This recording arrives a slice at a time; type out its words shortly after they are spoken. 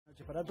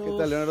noches para todos. ¿Qué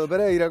tal, Leonardo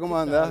Pereira? ¿Cómo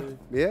anda?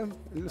 ¿Bien?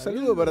 Lo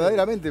saludo bien?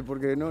 verdaderamente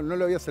porque no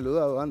lo había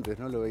saludado antes,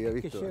 no lo había Es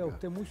visto. que llega acá.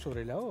 usted muy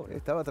sobre la hora.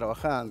 Estaba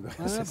trabajando,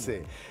 Ah, sí.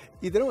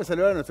 Y tenemos que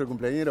saludar a nuestro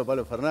cumpleañero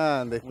Pablo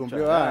Fernández,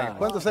 cumplió años.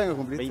 ¿Cuántos años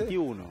cumpliste?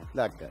 21.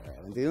 La cara,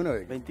 21.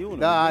 21.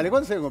 Dale,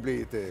 ¿cuántos años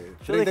cumpliste?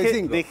 Yo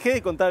 35. dejé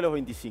de contar a los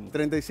 25.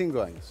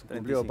 35 años,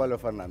 cumplió 35. Pablo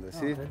Fernández,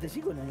 ¿sí?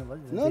 35 años,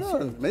 ¿vale?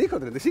 No, me dijo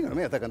 35, no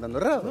me está cantando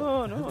raro.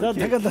 No.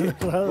 Está cantando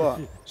raro.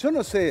 Bueno, yo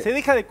no sé. Se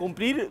deja de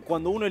cumplir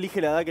cuando uno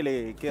elige la edad que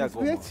le queda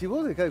cómodo. Si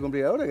vos dejás de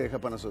cumplir ahora, que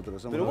dejás para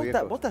nosotros. Somos Pero los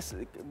viejos.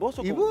 vos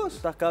sos ¿Y como- vos?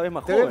 estás cada vez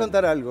más Te joven. voy a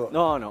contar algo.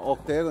 No,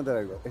 ojo. Te voy a contar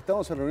algo.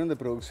 Estamos en reunión de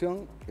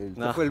producción, que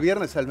No. fue el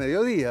viernes al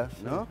mediodía,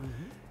 ¿no?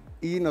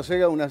 Y nos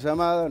llega una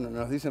llamada,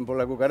 nos dicen por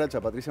la cucaracha,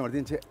 Patricia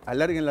Martín, che,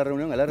 alarguen la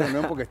reunión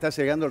porque está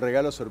llegando el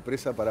regalo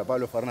sorpresa para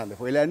Pablo Fernández.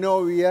 Porque la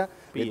novia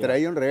le Pía.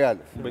 traía un regalo.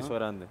 Un beso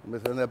grande. Un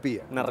beso grande a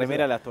Pía. Una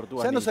remera de las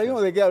tortugas Ya no ninja.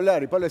 sabíamos de qué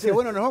hablar. Y Pablo decía,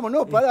 bueno, nos vamos.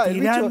 No, pará, el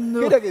bicho, Estirando.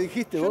 ¿qué era que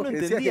dijiste Yo vos? no Que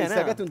decías entendía que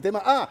nada. sacaste un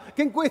tema. Ah,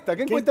 ¿qué encuesta?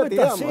 ¿Qué encuesta encuesta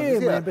tiramos? hacemos?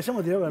 Decía.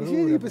 Empezamos a tirar Y verdura.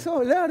 sí, empezamos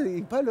a hablar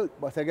y Pablo,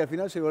 hasta que al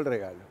final llegó el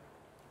regalo.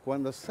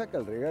 Cuando saca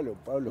el regalo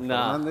Pablo No.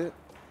 Fernández...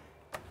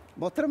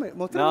 Mostrame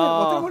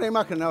No. una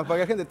imagen nada más para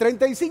que la gente.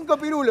 35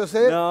 pirulos,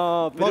 ¿eh?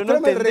 No, pero no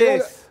Mostrame el regalo.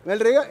 entendés. El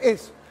regalo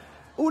es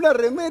una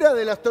remera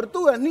de las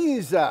tortugas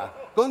ninja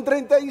con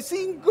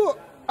 35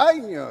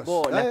 años.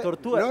 Vos, las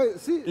tortugas. No,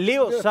 sí,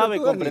 Leo de las sabe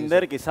tortugas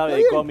comprender ninja. que sabe Está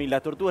de bien. cómic.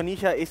 Las tortugas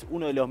ninja es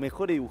uno de los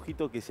mejores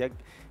dibujitos que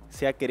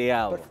se ha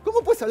creado.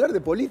 ¿Cómo puedes hablar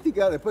de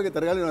política después que te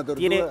regalen una tortuga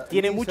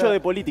Tiene ninja? mucho de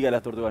política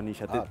las tortugas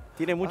ninja.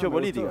 Tiene mucho de me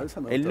política. gustó, esa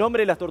me El gustó.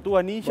 nombre de las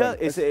tortugas ninja Bueno,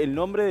 es el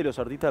nombre de los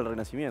artistas del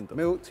Renacimiento.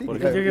 Sí, Por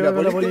la, ejemplo. tiene que la ver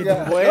con la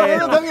política. política.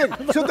 Bueno. No, está bien.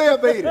 Yo te voy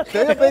a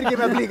pedir que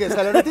me apliques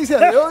a las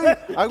noticias de hoy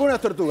algunas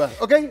tortugas,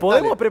 ¿ok?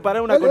 Podemos Dale.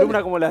 preparar una Dale, columna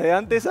dale. como las de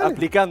antes, Dale.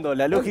 aplicando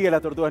la lógica de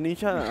las tortugas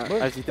ninja Bueno, al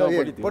está sistema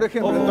bien. político. Por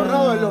ejemplo, el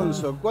Tornado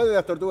Alonso, ¿cuál de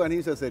las tortugas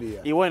ninja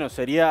sería? Y bueno,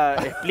 sería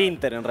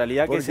Splinter en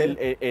realidad, que ¿Por es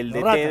qué? el La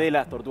DT rata. de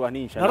las tortugas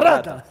ninja. La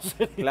rata.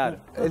 Claro.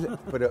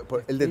 Pero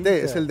el DT,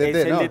 es el DT,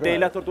 Es el ¿no? DT de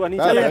las tortugas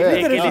ninja. Claro, que está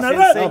bien. Splinter es les una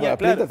enseña, rata. No, pero claro.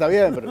 Splinter está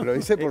bien, pero lo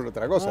hice por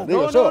otra cosa.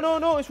 Digo No, yo.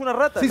 no, es una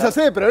rata. Sí, ya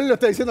sé, pero él lo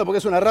está diciendo porque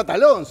es una rata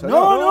Alonso.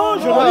 No,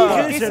 yo no, lo dije,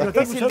 es, ese lo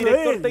está es el acusando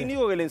director él.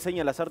 técnico que le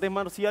enseña las artes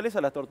marciales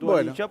a las tortugas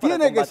Bueno, ninja para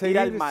tiene que combatir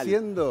al seguir mal.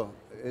 siendo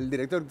el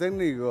director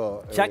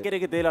técnico. ¿Ya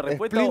querés que te dé la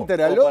respuesta Splinter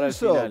o para el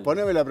Alonso, final?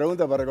 poneme la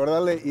pregunta para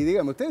recordarle y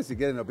díganme ustedes si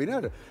quieren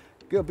opinar.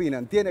 ¿Qué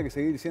opinan? ¿Tiene que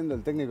seguir siendo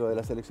el técnico de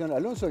la selección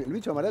Alonso? El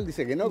bicho Amaral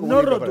dice que no. como No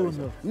único rotundo.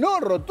 para eso. No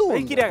rotundo.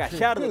 Él quiere a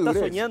Gallardo, Qué está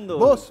dureza. soñando.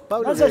 Vos,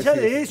 Pablo, Más ¿qué allá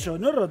decís? de eso,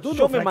 no rotundo,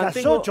 Yo me fracasó,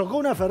 mantengo- chocó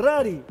una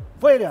Ferrari.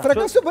 Fuera.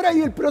 Fracasó por ahí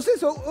el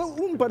proceso,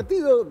 un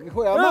partido que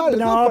juega mal.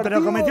 No, dos pero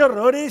partidos, cometió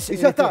errores. Y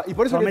ya está, y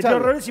por eso cometió que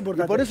echaron. errores Y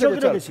importantes. por eso Yo que creo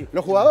echaron. que sí.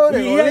 Los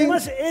jugadores, Y Godín-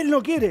 además él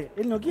no quiere.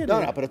 No,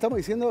 pero estamos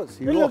diciendo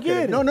si Él vos no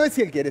querés. quiere. No es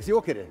si él quiere, si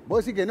vos querés.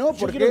 Vos decís que no, Yo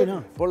porque creo que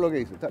no. por lo que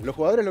hizo. Los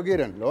jugadores lo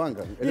quieren, lo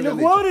bancan. Es Y lo que los han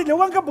dicho. jugadores lo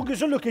bancan porque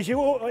son los que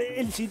llevó,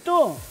 él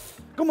citó.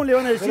 ¿Cómo le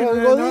van a decir?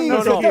 Pero Godín,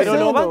 No, se no, está pero lo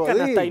haciendo, bancan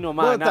Godín. hasta ahí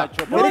nomás, ¿Dónde está?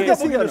 Nacho. No porque banca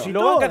porque sígalo. lo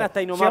citó. Lo bancan hasta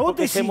ahí nomás Si a vos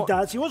porque te se mo-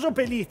 cita, si vos sos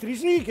Pelistri,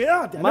 sí,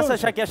 quedate. Más Alonso.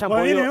 allá que hayan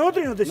Pues viene podido-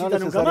 otro y no te No cita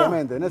nunca más.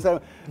 necesariamente.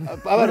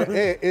 A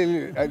ver,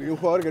 un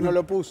jugador que no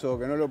lo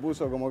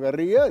puso como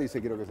querría, dice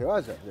quiero que se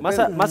vaya. Más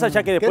Depende.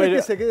 allá que después...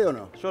 ¿Querés que se quede o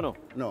no? Yo no.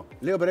 No.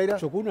 Leo Pereira.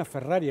 Chocó una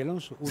Ferrari,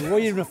 Alonso.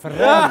 Uruguay era una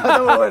Ferrari.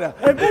 Está muy buena.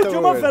 Es Está mucho muy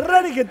más buena.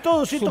 Ferrari que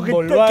todos estos Un que han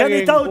Volkswagen,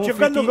 estado un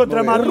chocando Fiti-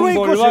 contra Muy bien. Un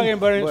Marruecos. Volkswagen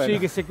para el- Bueno. sí,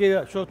 que se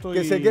queda. Yo estoy.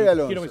 Que se quede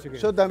Alonso. Quiero que se quede.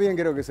 Yo también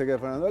quiero que se quede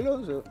Fernando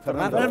Alonso.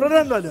 Fernando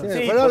Alonso. Sí,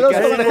 Sí, Fernando porque Alonso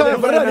es manejaba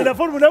una Ferrari. de la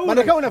Fórmula 1.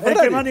 Manejaba una El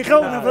Ferrari. que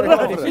manejaba una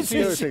Ferrari. Sí,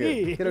 Quiero que sí, se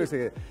quede, sí. quiero que se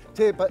quede.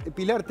 Che,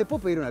 Pilar, ¿te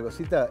puedo pedir una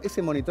cosita?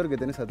 Ese monitor que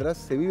tenés atrás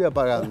se vive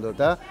apagando,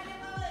 ¿está?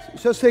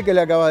 Yo sé que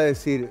le acaba de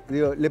decir,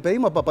 digo, le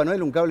pedimos a Papá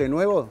Noel un cable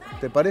nuevo,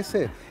 ¿te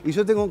parece? Y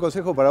yo tengo un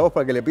consejo para vos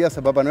para que le pidas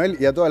a Papá Noel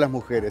y a todas las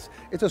mujeres.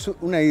 Esto es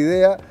una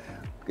idea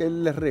que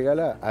él les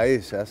regala a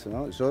ellas,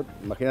 ¿no? Yo,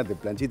 imagínate,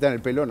 planchita en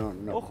el pelo, no.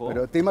 Ojo.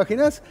 Pero ¿te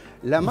imaginas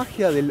la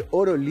magia del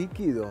oro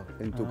líquido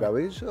en tu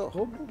cabello?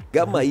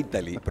 Gamma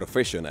Italy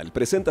Professional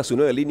presenta su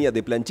nueva línea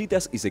de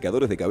planchitas y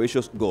secadores de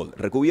cabellos Gold,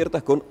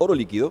 recubiertas con oro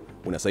líquido,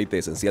 un aceite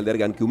esencial de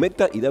argán que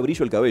humecta y da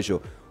brillo al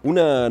cabello.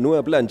 Una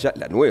nueva plancha,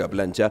 la nueva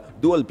plancha,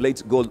 Dual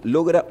Plates Gold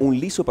logra un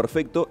liso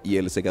perfecto y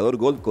el secador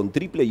Gold con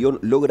triple ion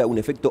logra un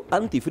efecto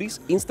antifreeze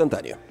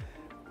instantáneo.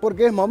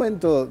 Porque es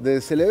momento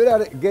de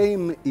celebrar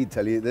Game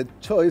Italy, The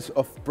Choice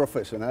of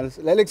Professionals,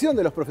 la elección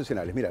de los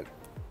profesionales. Míralo.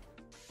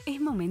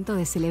 Es momento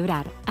de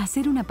celebrar,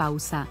 hacer una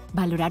pausa,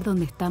 valorar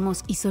dónde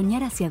estamos y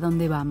soñar hacia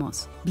dónde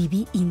vamos.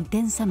 Viví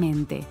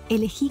intensamente,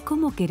 elegí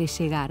cómo querés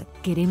llegar,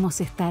 queremos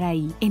estar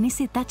ahí, en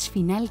ese touch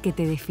final que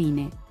te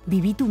define.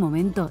 Viví tu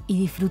momento y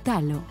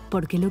disfrútalo,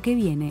 porque lo que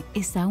viene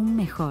es aún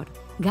mejor.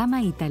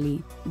 Gamma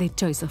Italy, The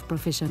Choice of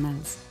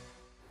Professionals.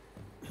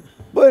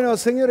 Bueno,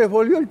 señores,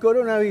 volvió el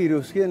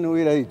coronavirus. ¿Quién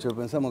hubiera dicho?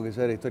 Pensamos que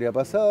ya era historia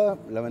pasada.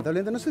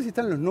 Lamentablemente, no sé si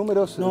están los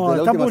números de No, la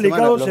están última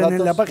publicados semana, los en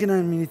datos. la página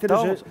del Ministerio.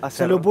 Estábamos a Se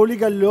cerrar. lo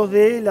publican los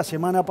de la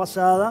semana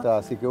pasada. Está,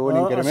 así que hubo un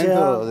O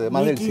incremento sea, de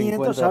más del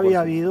 1.500 50%.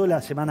 había habido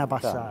la semana Está,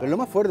 pasada. pero lo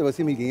más fuerte, voy a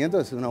decir 1.500,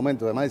 es un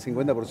aumento de más del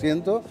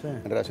 50% Sí.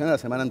 en relación a la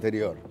semana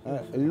anterior.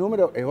 El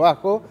número es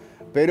bajo,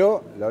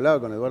 pero lo hablaba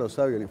con Eduardo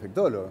Sabio, el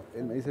infectólogo.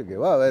 Él me dice que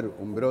va a haber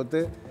un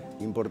brote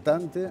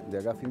importante de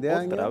acá a fin de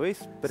año. Otra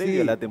vez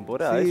previo a la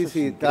temporada. Sí, eso sí,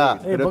 es está.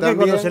 increíble. Pero ¿Por qué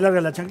también, cuando se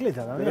larga la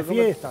chancleta? También es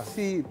pero fiesta.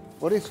 Sí,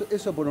 por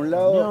eso por un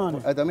lado.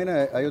 Reuniones. También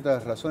hay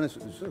otras razones.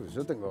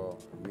 Yo tengo,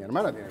 mi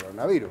hermana tiene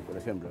coronavirus, por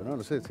ejemplo, ¿no?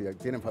 No sé si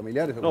tienen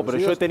familiares o No, pero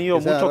yo he conocidos tenido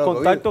que se hayan muchos agarrado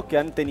contactos que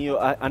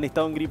han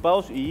estado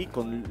engripados y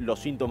con los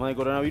síntomas de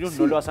coronavirus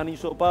no los han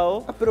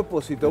hisopado. A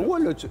propósito,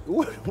 Woloch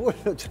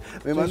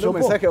me mandó un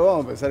mensaje, vamos a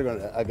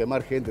empezar a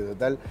quemar gente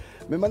total.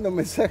 Me manda un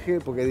mensaje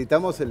porque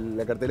editamos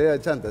la cartelera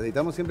de chantas,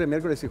 editamos siempre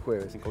miércoles y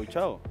jueves.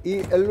 Coachado. Y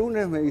el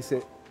lunes me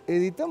dice,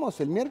 ¿editamos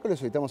el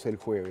miércoles o editamos el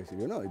jueves?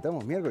 Y yo, no,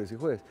 editamos miércoles y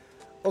jueves.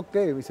 Ok,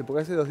 me dice,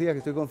 porque hace 2 días que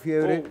estoy con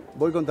fiebre,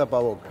 voy con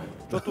tapaboca.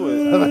 Yo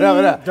estuve.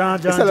 Pará.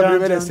 Esa es la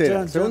primera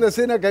escena. Segunda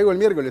escena, caigo el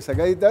miércoles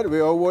acá a editar,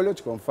 veo a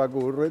Woloch con Facu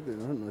Urruet,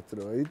 ¿no?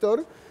 Nuestro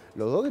editor,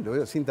 los dos los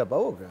veo sin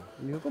tapaboca.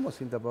 Y digo, ¿cómo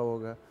sin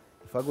tapaboca?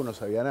 Facu no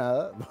sabía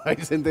nada, ahí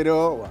se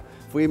enteró, bueno,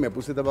 fui, me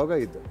puse tapaboca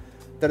y todo.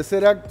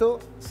 Tercer acto,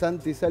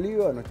 Santi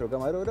Saliva, nuestro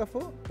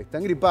camarógrafo, está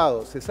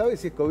engripado. ¿Se sabe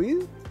si es COVID?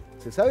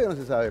 ¿Se sabe o no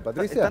se sabe,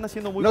 Patricia? Están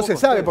haciendo muy No poco se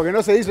sabe ustedes. porque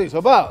no se hizo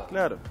hisopado.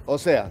 Claro. O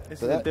sea,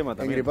 Ese es el tema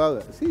también. engripado.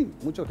 Sí,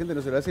 mucha gente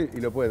no se lo hace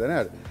y lo puede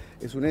tener.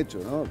 Es un hecho,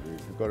 ¿no?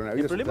 El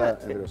coronavirus está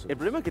entre nosotros. El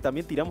problema es que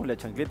también tiramos la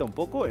chancleta un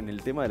poco en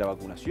el tema de la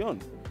vacunación.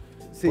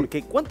 Sí.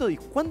 Porque ¿cuánto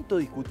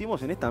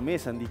discutimos en esta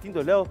mesa, en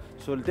distintos lados,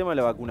 sobre el tema de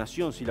la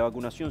vacunación? Si la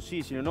vacunación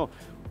sí, si no.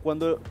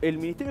 Cuando el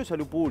Ministerio de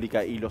Salud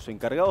Pública y los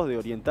encargados de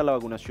orientar la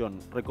vacunación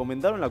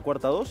recomendaron la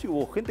 4ª dosis,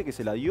 hubo gente que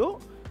se la dio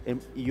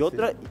y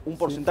otra, un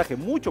porcentaje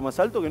mucho más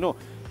alto que no.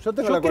 Yo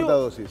tengo la 4ª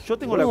dosis. Yo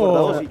tengo la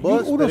 4ª dosis.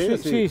 ¿Vos? Uno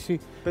Sí. sí.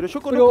 Pero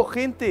yo conozco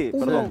gente,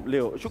 uno- perdón,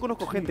 Leo, yo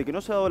conozco gente que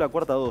no se ha dado la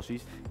 4ª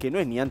dosis, que no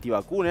es ni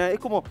antivacuna, es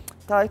como,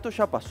 esto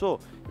ya pasó.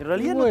 En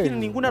realidad no Bueno, tienen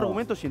ningún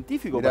argumento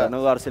científico Mirá. para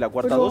no darse la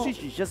 4ª Pero-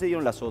 dosis y ya se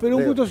dieron las otras. Pero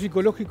un Leo. punto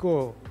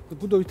psicológico, desde el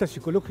punto de vista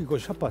psicológico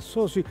ya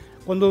pasó. Sí.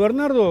 Cuando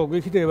Bernardo, que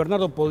dijiste que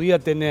Bernardo podía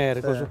tener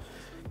cosas,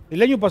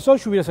 el año pasado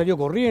yo hubiera salido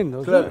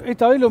corriendo. Claro.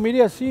 Esta vez lo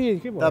miré así y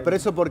dije, bueno. Pero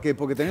eso ¿por qué?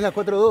 Porque tenés las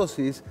 4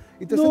 dosis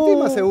y te No, sentís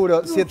más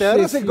seguro. no Si te sé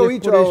agarras si el es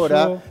cobicho por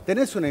ahora, eso.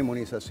 tenés una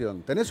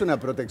inmunización, tenés una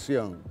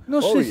protección.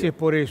 No sé Obvio. si es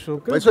por eso.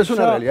 Creo Eso que es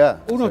una ya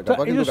realidad. Uno O sea, está,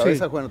 capaz que en no tu sé.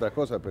 cabeza juegan otras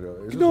cosas, pero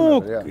eso es No,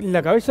 una realidad. en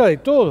la cabeza de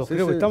todos. Sí,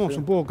 Creo que sí, estamos sí.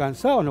 un poco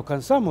cansados, nos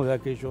cansamos de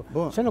aquello.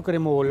 Vos. Ya no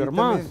queremos volver Y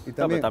más. también- y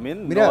pero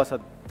también no mirá, vas a-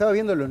 estaba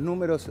viendo los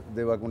números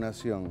de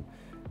vacunación.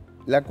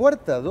 La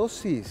 4ª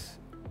dosis,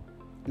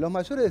 los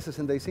mayores de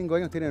 65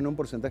 años tienen un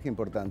porcentaje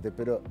importante,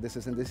 pero de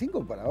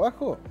 65 para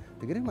abajo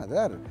te querés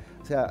matar.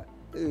 O sea,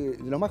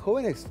 los más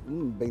jóvenes,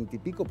 un 20 y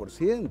pico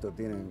 %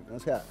 tienen. O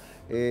sea,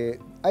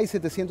 hay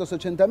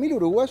 780.000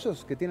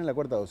 uruguayos que tienen la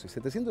 4ª dosis,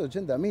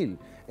 780.000.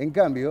 En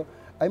cambio,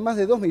 hay más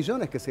de 2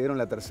 millones que se dieron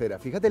la 3ª.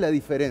 Fíjate la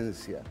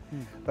diferencia.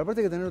 Pero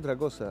aparte hay que tener otra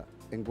cosa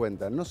en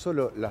cuenta, no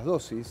solo las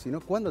dosis,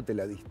 sino cuándo te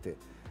la diste.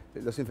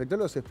 Los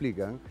infectólogos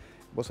explican,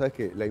 vos sabés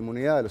que la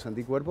inmunidad de los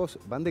anticuerpos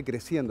van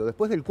decreciendo.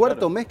 Después del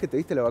 4º mes que te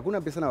diste la vacuna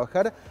empiezan a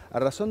bajar a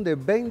razón de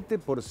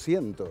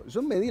 20%.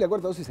 Yo me di la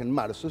 4ª dosis en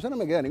marzo, ya no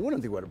me queda ningún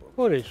anticuerpo.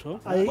 Por eso.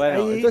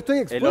 Bueno, Entonces estoy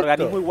expuesto. el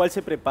organismo igual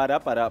se prepara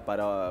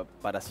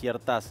para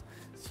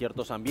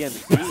ciertos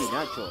ambientes. Sí,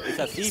 Nacho, es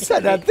así.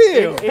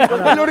 ¡Sanateo!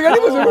 El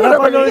organismo se prepara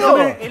para que no.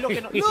 Es lo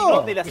que no, y si No.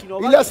 no, de la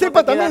Sinovac Y la no cepa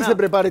te queda también nada. se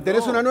prepara y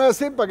tenés No. una nueva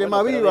cepa que es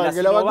más Bueno, pero viva de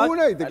que la Sinovac,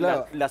 vacuna y te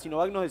clava. La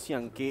Sinovac nos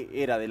decían que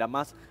era de la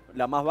más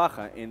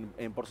baja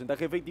en porcentaje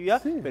de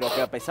efectividad, Sí. pero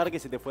que a pesar que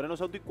se te fueran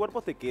los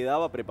anticuerpos, te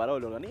quedaba preparado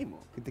el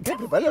organismo. Que te queda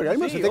preparado el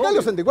organismo, Sí, se te caen obvio.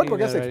 los anticuerpos, Sí,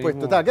 quedas el expuesto.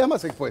 organismo. Quedas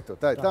más expuesto.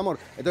 Estamos,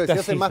 entonces, Está si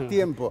hace así, más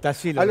tiempo. está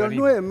así el A los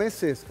organismo. 9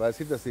 meses, para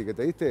decirte así, que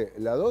te diste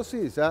la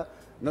dosis, ya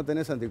no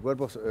tenés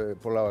anticuerpos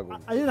por la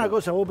vacuna. Hay una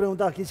cosa, vos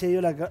preguntabas quién se dio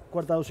la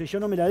 4ª dosis. Yo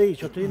no me la di,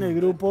 yo estoy en el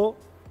grupo,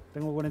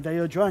 tengo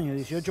 48 años,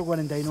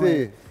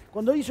 18-49. Sí.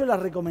 Cuando hizo las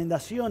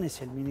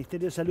recomendaciones el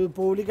Ministerio de Salud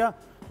Pública,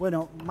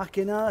 bueno, más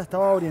que nada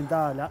estaba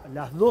orientada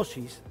las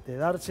dosis de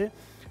darse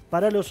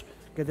para los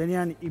que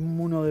tenían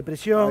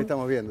inmunodepresión, Ahí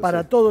estamos viendo,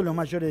 para sí. todos los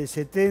mayores de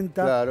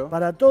 70, Claro.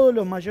 para todos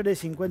los mayores de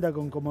 50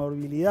 con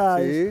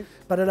comorbilidades, Sí.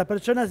 para las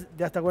personas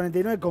de hasta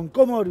 49 con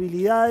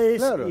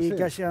comorbilidades Claro, y sí.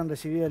 que hayan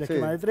recibido el Sí.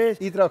 esquema de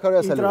 3. Y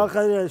trabajadores de salud.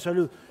 trabajadores de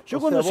salud. Yo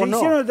O cuando sea, se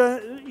vos no.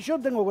 hicieron,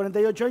 yo tengo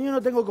 48 años,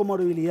 no tengo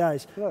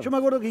comorbilidades. Claro. Yo me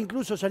acuerdo que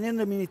incluso saliendo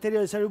del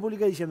Ministerio de Salud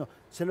Pública diciendo,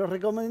 se los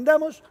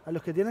recomendamos a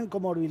los que tienen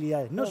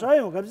comorbilidades. No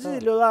sabemos, que a veces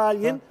se lo da a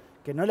alguien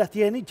que no las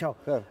tiene y chao.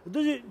 Claro.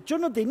 Entonces yo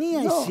no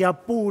tenía No, ese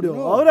apuro.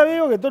 no. Ahora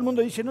veo que todo el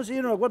mundo dice, no se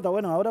dieron la 4ª.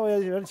 Bueno, ahora voy a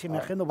ver si me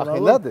agendo por la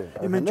Agendate, duda y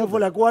me agendate. enchufo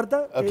la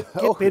 4ª.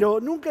 Ojo.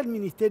 Pero nunca el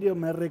Ministerio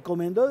me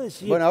recomendó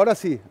decir, Bueno, ahora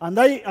sí.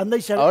 andá y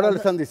Ahora lo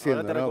están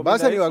diciendo. Ahora te ¿no? recomienda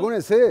Vayan y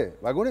eso.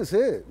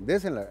 vacúnense,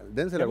 dense la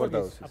Creo 4ª que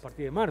es dosis. a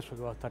partir de marzo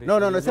que va a estar. No,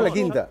 esa es la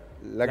quinta.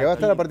 La que va a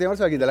estar a partir de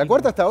marzo es la quinta. La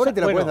 4ª hasta ahora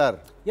te la Bueno, puedes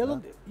dar. ¿Y a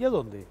dónde? ¿Y a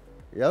dónde?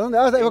 ¿Y a dónde?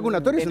 Ah, hay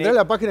vacunatorios, en entrá el- en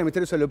la página del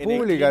Ministerio de Salud en el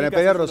Pública, en el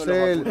Clínicas Pedro es uno de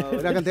los Rosell,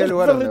 vacunadores. una cantidad de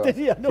lugares. donde va.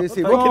 Ferretería, no. Sí,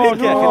 sí, ¿Vos vos creés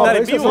que agendar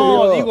en eso vivo? se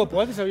No, dio. digo,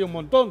 porque antes había un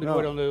montón de No.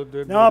 lugares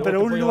donde No, te pero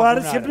un podías lugar,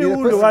 vacunar. siempre Y hubo un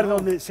después, lugar no.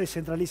 donde se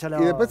centraliza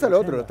la Y después está lo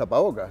otro, agenda. los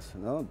tapabocas,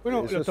 ¿no? Bueno,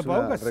 Eso los es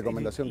tapabocas. una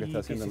recomendación que está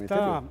y haciendo el se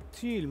Ministerio.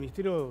 Sí, el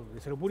Ministerio de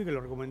Salud Pública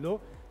lo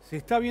recomendó. Se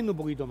está viendo un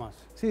poquito más.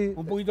 Sí.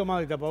 Un poquito más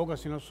de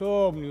tapabocas en los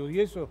ómnibus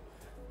y eso.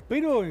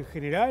 Pero en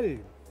general,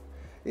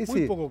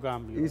 Muy poco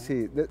cambio. Y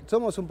sí,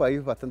 somos un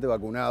país bastante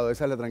vacunado,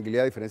 esa es la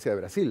tranquilidad a diferencia de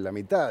Brasil. La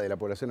mitad de la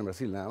población en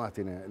Brasil nada más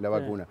tiene la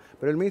vacuna.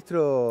 Pero el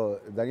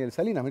ministro Daniel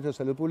Salinas, ministro de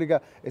Salud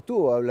Pública,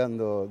 estuvo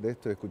hablando de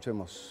esto.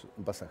 Escuchemos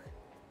un pasaje.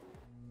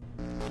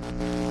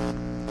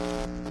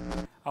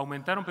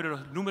 Aumentaron, pero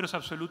los números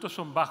absolutos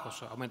son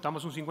bajos.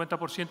 Aumentamos un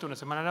 50% de una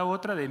semana a la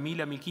otra, de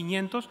 1.000 a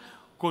 1.500,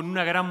 con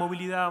una gran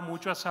movilidad,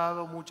 mucho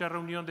asado, mucha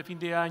reunión de fin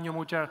de año,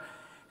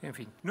 en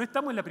fin. No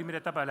estamos en la primera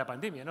etapa de la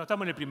pandemia, no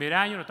estamos en el primer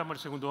año, no estamos en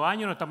el segundo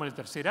año, no estamos en el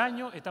tercer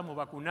año, estamos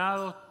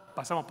vacunados,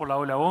 pasamos por la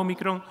ola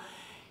Omicron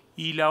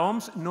y la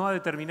OMS no ha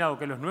determinado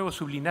que los nuevos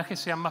sublinajes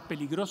sean más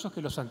peligrosos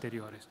que los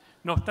anteriores.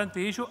 No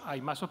obstante ello,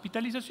 hay más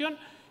hospitalización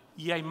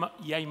y hay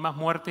más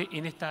muerte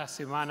en esta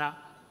semana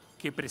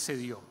que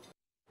precedió.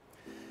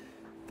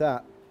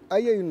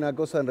 Ahí hay una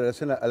cosa en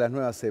relación a las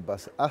nuevas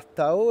cepas.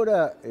 Hasta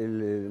ahora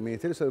el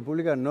Ministerio de Salud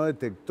Pública no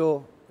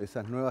detectó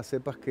esas nuevas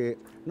cepas que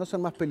no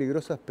son más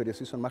peligrosas, pero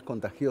sí son más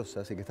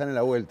contagiosas y que están en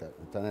la vuelta.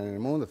 Están en el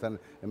mundo, están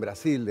en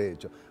Brasil, de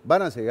hecho.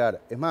 Van a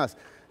llegar. Es más,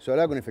 yo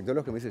hablaba con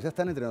infectólogos que me dicen, ya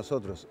están entre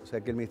nosotros. O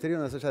sea, que el Ministerio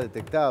no las haya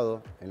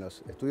detectado en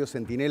los estudios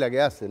centinela que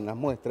hacen, las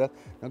muestras,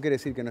 no quiere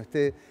decir que no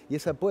esté. Y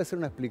esa puede ser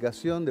una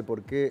explicación de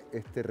por qué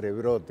este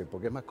rebrote,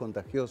 porque es más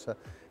contagiosa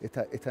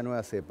esta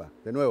nueva cepa.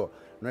 De nuevo,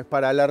 no es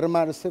para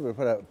alarmarse,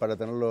 pero es para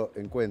tenerlo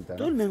en cuenta, ¿no?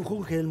 Todo el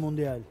menjunje del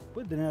Mundial,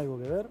 ¿puede tener algo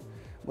que ver?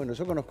 Bueno,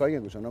 yo conozco a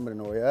alguien cuyo nombre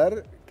no voy a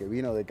dar, que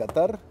vino de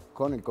Qatar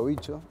con el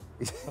cobicho.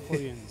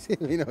 Sí,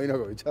 vino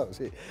cobichado,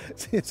 sí.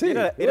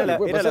 Era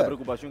la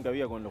preocupación que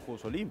había con los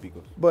Juegos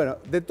Olímpicos. Bueno,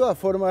 de todas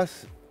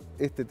formas,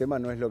 este tema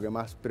no es lo que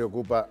más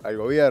preocupa al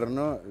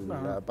gobierno.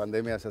 La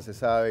pandemia ya se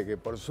sabe que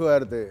por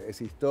suerte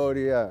es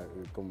historia.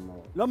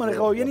 Lo ha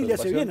manejado bien y le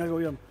hace bien al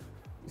gobierno.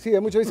 Sí,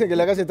 muchos dicen que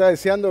la calle está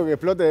deseando que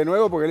explote de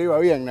nuevo porque le iba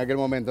bien en aquel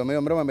momento, medio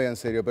en broma, medio en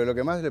serio. Pero lo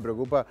que más le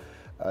preocupa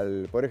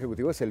al Poder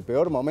Ejecutivo es el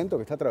peor momento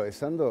que está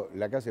atravesando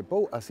la calle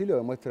Pou. Así lo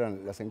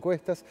demuestran las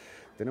encuestas.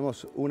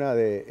 Tenemos una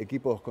de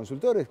equipos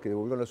consultores que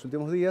divulgó en los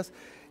últimos días.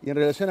 Y en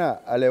relación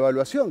a la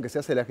evaluación que se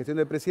hace de la gestión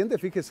del presidente,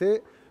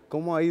 fíjese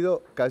cómo ha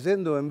ido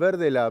cayendo en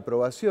verde la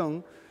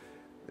aprobación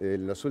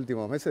en los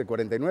últimos meses, de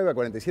 49 a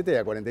 47 y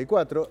a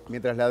 44,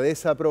 mientras la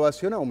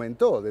desaprobación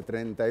aumentó de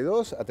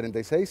 32 a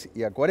 36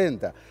 y a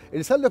 40.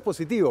 El saldo es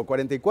positivo,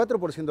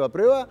 44%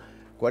 aprueba,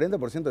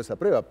 40%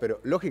 desaprueba, pero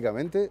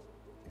lógicamente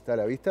está a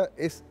la vista,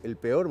 es el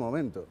peor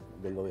momento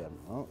del gobierno,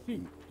 ¿no?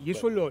 Sí, y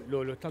eso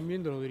lo están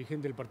viendo los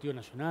dirigentes del Partido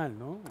Nacional,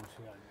 ¿no?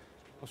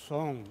 O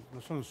sea,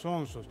 no son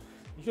sonsos.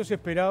 Ellos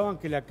esperaban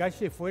que la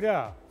calle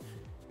fuera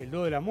el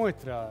do de la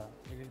muestra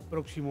en el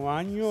próximo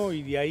año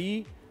y de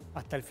ahí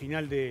hasta el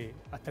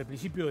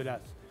principio de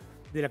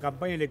la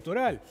campaña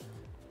electoral.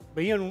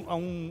 Veían a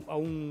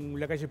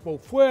la calle Pou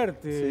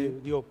fuerte, sí.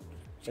 Digo,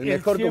 el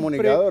mejor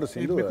comunicador,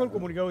 sin duda. El mejor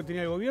comunicador que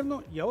tenía el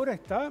gobierno y ahora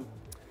está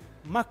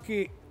más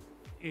que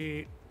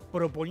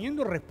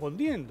proponiendo,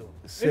 respondiendo.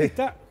 Sí, él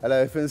está a la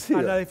defensiva.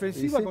 A la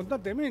defensiva sí,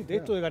 constantemente.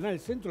 Claro. Esto de ganar el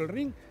centro del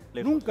ring,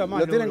 Lejos. Nunca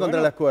más lo tienen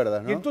contra las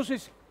cuerdas, ¿no? Y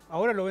entonces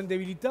ahora lo ven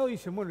debilitado y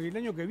dicen, bueno, y el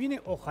año que viene,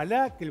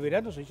 ojalá que el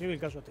verano se lleve el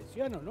caso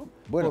Astesiano, ¿no?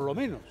 Bueno, por lo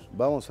menos.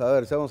 Vamos a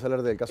ver, ya vamos a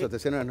hablar del caso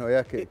Astesiano y las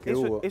novedades que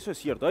hubo. Eso es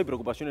cierto, hay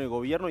preocupación en el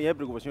gobierno y hay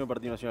preocupación en el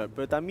Partido Nacional,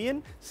 pero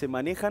también se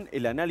manejan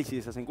el análisis de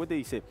esas encuestas y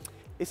dice,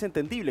 es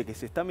entendible que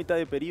se está a mitad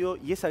de periodo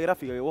y esa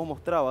gráfica que vos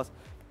mostrabas,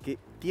 que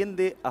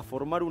tiende a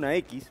formar una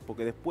X,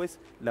 porque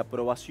después la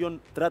aprobación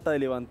trata de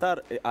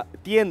levantar,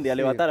 tiende a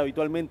levantar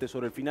habitualmente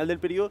sobre el final del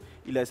periodo,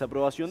 y la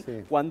desaprobación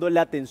cuando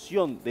la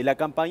atención de la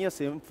campaña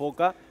se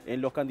enfoca en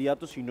los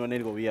candidatos y no en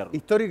el gobierno.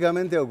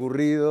 Históricamente ha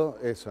ocurrido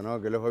eso,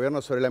 ¿no? Que los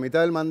gobiernos sobre la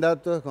mitad del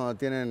mandato es cuando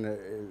tienen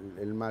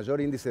el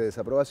mayor índice de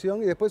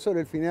desaprobación y después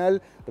sobre el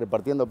final,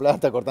 repartiendo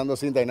plata, cortando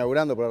cinta,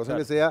 inaugurando, por la razón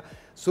que sea,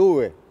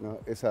 sube, ¿no?,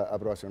 esa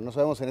aprobación. No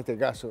sabemos en este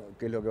caso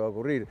qué es lo que va a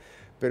ocurrir,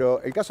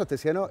 pero el caso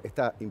Astesiano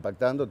está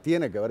impactando,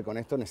 tiene que ver con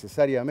esto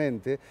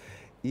necesariamente.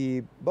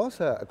 Y vamos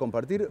a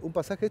compartir un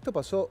pasaje. Esto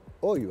pasó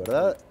hoy,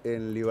 ¿verdad?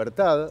 En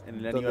Libertad,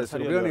 en el donde se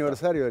cumplió el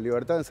aniversario de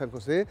Libertad en San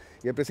José.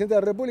 Y el presidente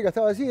de la República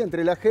estaba allí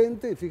entre la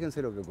gente y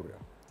fíjense lo que ocurrió.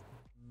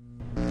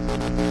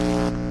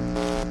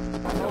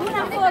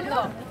 Una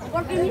foto,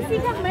 porque mis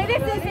hijas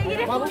merecen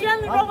seguir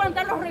estudiando y no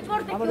aguantar los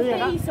recortes que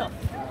usted hizo.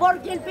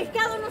 Porque el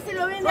pescado no se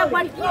lo vende a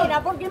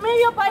cualquiera, porque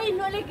medio país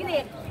no le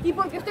cree, y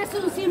porque usted es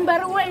un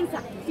sinvergüenza,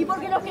 y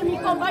porque lo que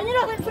mis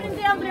compañeros del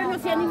Frente Amplio no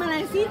se animan a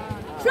decir,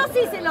 yo sí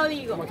se lo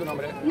digo. ¿Cómo es tu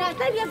nombre?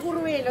 Natalia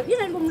Curvelo.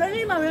 ¿Tiene algún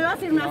problema? ¿Me va a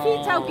hacer una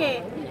ficha o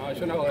qué? No,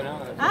 yo no hago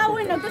nada. Ah,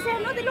 bueno, entonces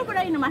anótelo por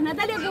ahí nomás.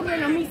 Natalia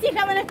Curvelo. Mis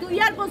hijas van a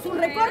estudiar con sus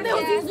recortes o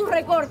sin sus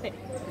recortes.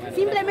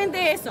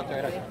 Simplemente eso. Muchas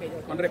gracias.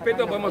 Con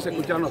respeto podemos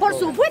escucharnos Por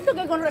todos. Supuesto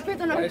que con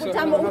respeto nos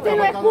escuchamos. Usted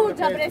no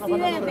escucha,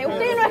 presidente.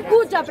 Usted no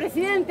escucha,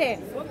 presidente.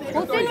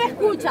 Usted no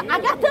escucha.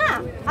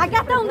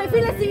 Acá está un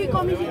desfile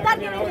cívico-militar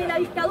que desde la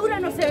dictadura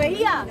no se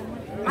veía.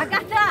 Acá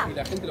está. Y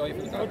la gente lo va a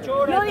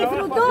disfrutar. Lo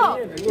disfrutó.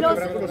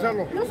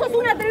 No sos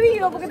un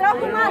atrevido porque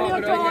trabajo más de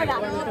 8 horas.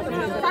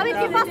 ¿Sabes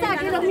qué pasa?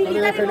 Que los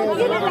militares no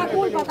tienen la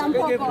culpa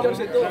tampoco.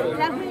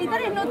 Los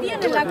militares no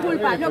tienen la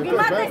culpa. Lo que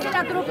mata es el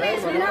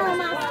atropello y nada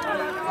más.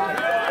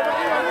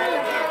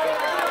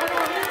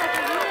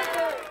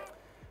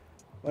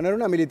 Bueno, era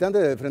una militante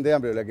del Frente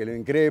Amplio la que lo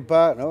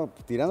increpa, ¿no?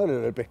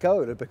 Tirándole el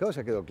pescado, pero el pescado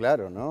ya quedó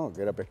claro, ¿no?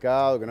 Que era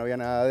pescado, que no había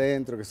nada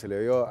adentro, que se le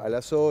vio a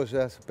las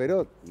ollas,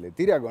 pero le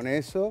tira con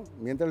eso,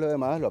 mientras los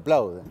demás lo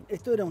aplauden.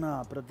 Esto era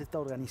una protesta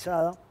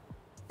organizada.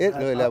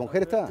 ¿Lo de la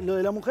mujer está? Lo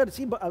de la mujer,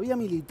 sí, había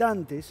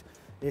militantes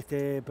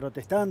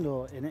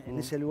protestando en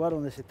ese lugar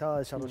donde se estaba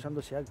desarrollando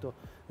ese acto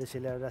de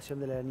celebración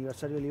del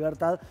aniversario de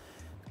libertad,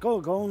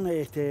 con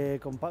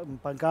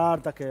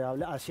pancartas que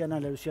hacían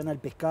alusión al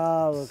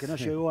pescado, que no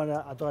llegó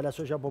a todas las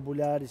ollas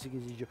populares y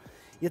qué sé yo.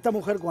 Y esta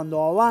mujer,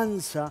 cuando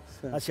avanza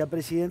hacia el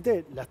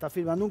presidente, la está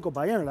filmando un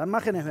compañero. La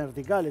imagen es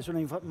vertical, es una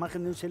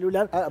imagen de un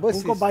celular.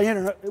 Un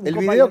compañero. El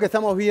video que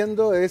estamos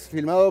viendo es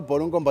filmado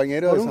por un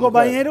compañero. Por un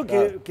compañero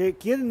claro. que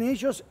quieren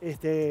ellos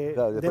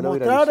claro,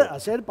 demostrar,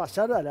 hacer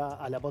pasar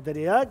a la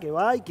posteridad, que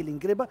va y que le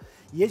increpa.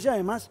 Y ella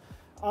además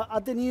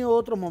ha tenido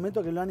otros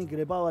momentos que lo han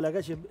increpado a la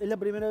calle. Es la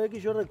primera vez que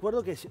yo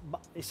recuerdo que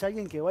es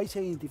alguien que va y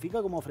se identifica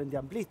como frente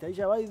amplista.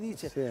 Ella va y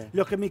dice,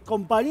 los que mis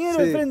compañeros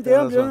del Frente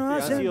Amplio no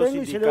hacen,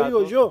 vengo y se lo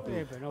digo yo.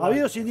 Ha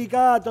habido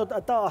sindicatos,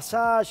 estaba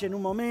Salle en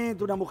un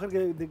momento, una mujer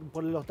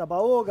por los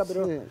tapabocas,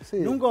 pero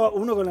nunca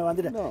uno con la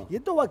bandera. No. Y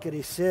esto va a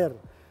crecer.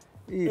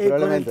 Y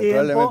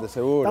probablemente,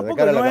 seguro.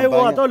 Tampoco es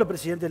nuevo, a todos los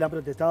presidentes le han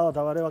protestado, a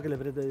Tabaré que le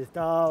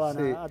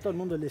protestaban, a todo el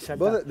mundo le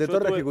salta.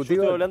 Yo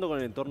estuve hablando con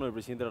el entorno del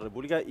presidente de la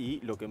República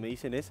y lo que me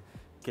dicen es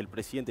que el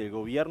presidente y el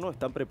gobierno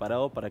están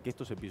preparados para que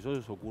estos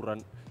episodios ocurran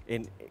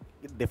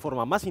de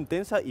forma más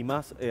intensa y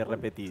más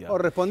repetida. O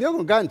respondió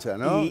con cancha,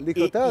 ¿no?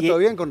 Dijo, está todo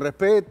bien, con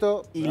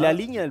respeto. Y la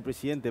línea del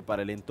presidente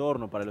para el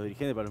entorno, para los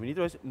dirigentes, para los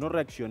ministros, es no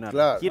reaccionar.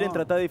 Claro. Quieren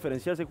tratar de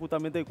diferenciarse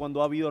justamente de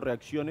cuando ha habido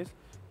reacciones.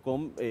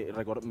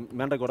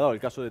 Me han recordado el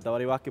caso de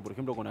Tabaré Vázquez, por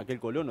ejemplo, con aquel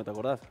colono, ¿te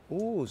acordás?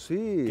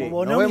 Sí. Como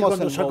Bonomi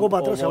cuando sacó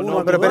para atrás a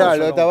uno. Pero espera,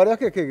 lo de Tabaré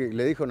Vázquez que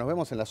le dijo, nos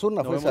vemos en las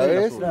urnas, fue esa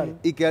vez,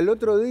 y que al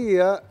otro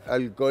día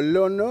al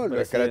colono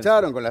lo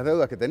escracharon con las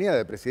deudas que tenía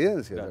de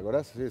presidencia, ¿te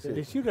acordás? Sí, sí.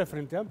 ¿Le sirve al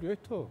Frente Amplio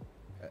esto?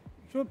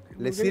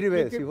 ¿Le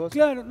sirve, decís vos?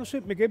 Claro, no sé,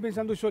 me quedé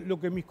pensando eso, lo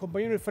que mis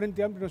compañeros del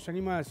Frente Amplio no se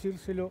animan a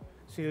decírselo,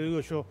 se lo digo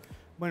yo.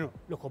 Bueno,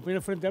 los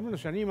compañeros del Frente Amplio no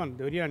se animan,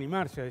 deberían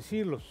animarse a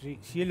decirlo,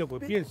 si es lo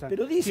que piensan.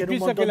 Pero dicen si un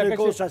montón de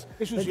cosas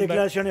en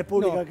declaraciones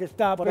públicas que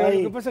está por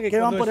ahí, lo que pasa es que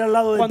van por el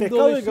lado del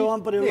pescado y que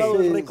van por el lado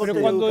del recorte.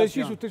 Pero cuando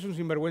decís usted es un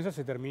sinvergüenza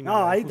se termina.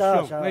 No, ahí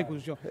está. No hay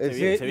discusión.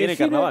 Se viene el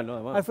carnaval, ¿no?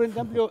 Además. Al Frente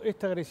Amplio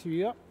esta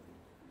agresividad,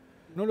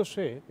 no lo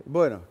sé.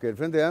 Bueno, que el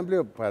Frente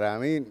Amplio para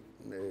mí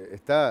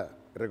está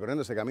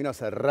recorriendo ese camino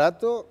hace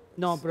rato.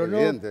 No, pero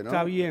evidente, ¿no?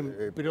 Está bien,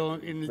 pero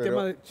en el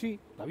tema de... Sí,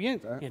 está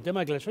bien. Y el tema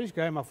de declaraciones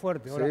cada vez más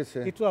fuerte. Ahora,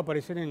 esto va a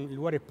aparecer en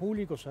lugares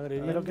públicos,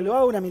 agrediendo. Pero que lo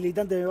haga una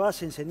militante de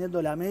base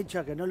enseñando la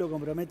mecha, que no lo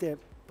compromete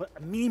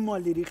mismo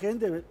al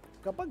dirigente,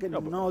 capaz que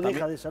no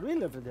deja de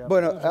servirle frente a...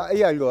 Bueno,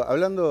 hay algo,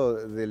 hablando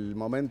del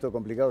momento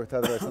complicado que está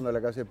atravesando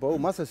la calle Pou,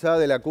 más allá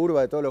de la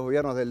curva de todos los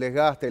gobiernos, del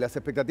desgaste, de las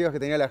expectativas que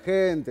tenía la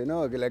gente,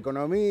 ¿no? Que la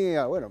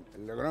economía,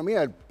 la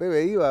economía del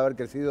PBI va a haber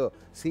crecido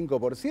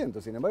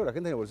 5%, sin embargo la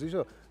gente en el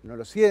bolsillo no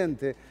lo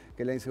siente,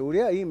 que la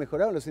inseguridad ahí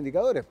mejoraron los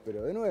indicadores,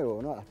 pero de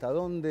nuevo, ¿no? ¿Hasta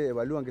dónde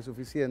evalúan que es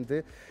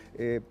suficiente?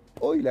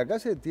 Hoy la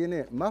calle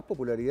tiene más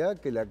popularidad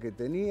que la que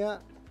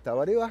tenía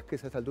Tabaré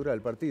Vázquez a esta altura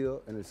del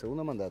partido en el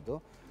segundo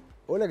mandato,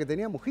 o la que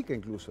tenía Mujica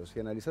incluso, si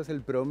analizás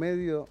el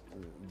promedio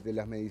de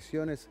las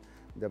mediciones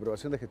de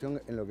aprobación de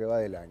gestión en lo que va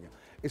del año.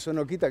 Eso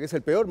no quita que es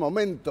el peor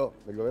momento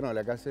del gobierno de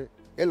la calle,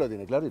 él lo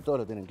tiene claro y todos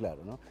lo tienen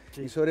claro, ¿no?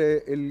 Sí. Y sobre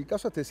el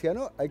caso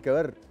Astesiano hay que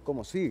ver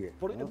cómo sigue.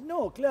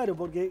 No, claro,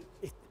 porque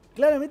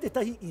claramente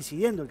está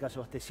incidiendo el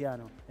caso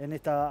Astesiano en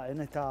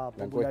esta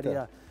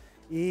popularidad.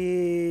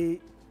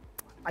 Y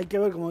hay que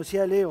ver, como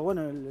decía Leo,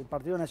 bueno, el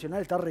Partido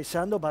Nacional está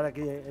rezando para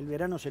que el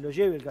verano se lo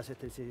lleve el caso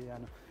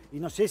Astesiano. Y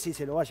no sé si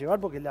se lo va a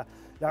llevar porque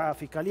la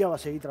Fiscalía va a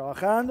seguir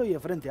trabajando y el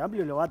Frente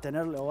Amplio lo va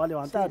a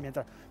levantar. Sí.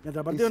 Mientras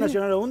el Partido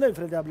Nacional lo hunde, el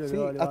Frente Amplio lo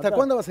va a levantar. ¿Hasta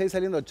cuándo van a seguir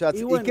saliendo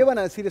chats? ¿Y qué van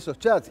a decir esos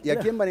chats? ¿Y a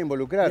quién van a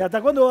involucrar? ¿Y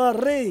hasta cuándo va a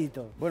dar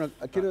rédito? Bueno,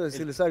 quiero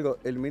decirles algo.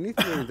 El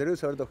ministro del Interior,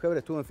 Alberto Heber,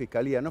 estuvo en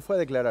Fiscalía. No fue a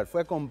declarar,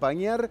 fue a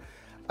acompañar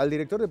al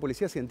director de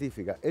Policía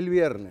Científica el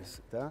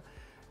viernes. ¿Tá?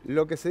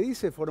 Lo que se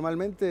dice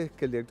formalmente es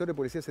que el director de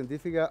Policía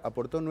Científica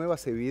aportó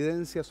nuevas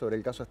evidencias sobre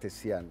el caso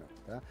Astesiano.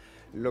 ¿Tá?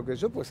 Lo que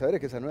yo puedo saber es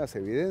que esas nuevas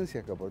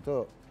evidencias que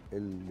aportó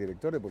el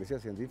director de Policía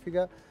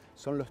Científica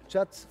son los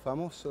chats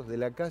famosos de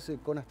la calle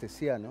con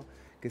Astesiano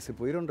que se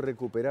pudieron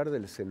recuperar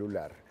del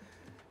celular.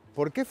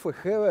 ¿Por qué fue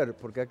Heber?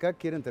 Porque acá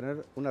quieren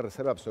tener una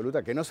reserva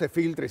absoluta que no se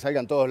filtre y salga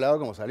en todos lados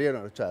como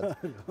salieron los chats.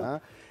 ¿Ah?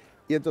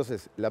 Y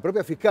entonces la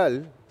propia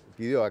fiscal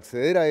pidió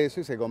acceder a eso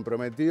y se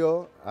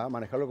comprometió a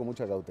manejarlo con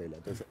mucha cautela.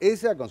 Entonces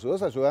ella con sus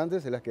dos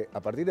ayudantes es las que a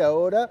partir de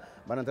ahora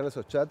van a entrar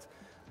esos chats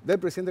del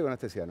presidente con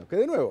Astesiano. Que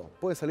de nuevo,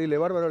 puede salirle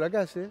bárbaro a la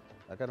calle,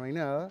 acá no hay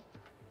nada,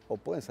 o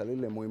pueden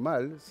salirle muy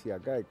mal si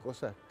acá hay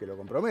cosas que lo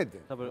comprometen.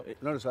 No, pero,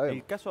 no lo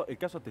sabemos. El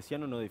caso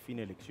Astesiano no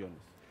define elecciones.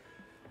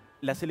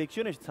 Las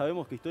elecciones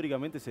sabemos que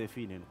históricamente se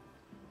definen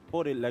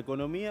por la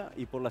economía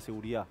y por la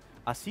seguridad.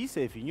 Así se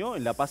definió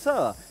en la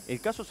pasada.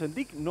 El caso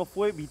Sendic no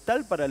fue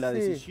vital para la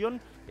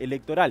decisión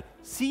electoral.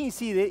 Sí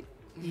incide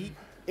y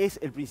es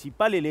el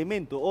principal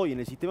elemento hoy en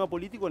el sistema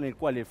político en el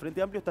cual el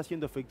Frente Amplio está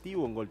siendo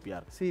efectivo en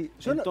golpear. Sí,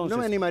 yo entonces, no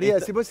me animaría a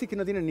decir, vos decís que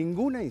no tiene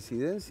ninguna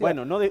incidencia.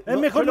 Bueno, es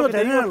mejor yo no lo que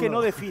te digo es que tenerlo.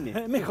 no define.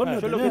 Es mejor no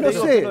Yo lo que tenerlo. te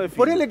No digo es que sé, define.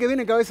 ponele que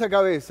viene cabeza a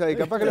cabeza y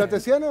capaz que lo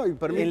atesiano y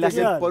permite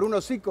que por un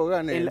hocico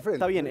gane el Frente.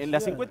 Está bien, en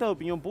las encuestas de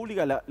opinión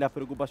pública las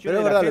preocupaciones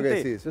Pero de es la verdad lo que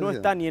gente decís, no sí.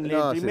 están ni en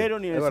el primero,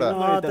 ni en el es verdad.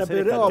 segundo, ni en el tercer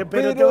escalón.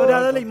 Pero te va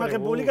a dar la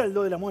imagen pública del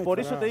 2 de la muestra. Por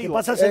eso te digo,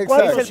 pasas el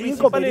exacto. 4, es el 5,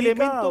 principal perica,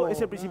 elemento, o-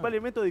 es el principal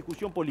elemento de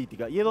discusión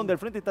política y es donde el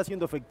Frente está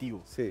siendo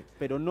efectivo, Sí.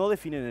 pero no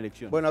definen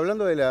elecciones. Bueno,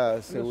 hablando de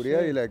la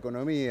seguridad y la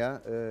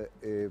economía,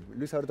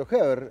 Luis Alberto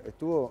Heber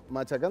estuvo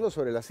machacando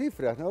sobre las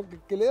cifras, ¿no?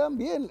 que le dan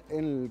bien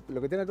en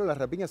lo que tiene que ver con las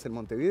rapiñas en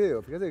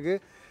Montevideo. Fíjate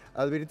que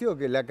advirtió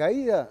que la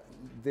caída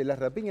de las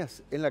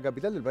rapiñas en la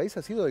capital del país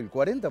ha sido del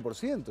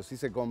 40%, si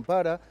se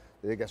compara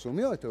desde que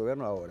asumió este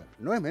gobierno ahora.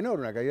 No es menor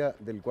una caída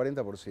del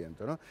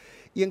 40%, ¿no?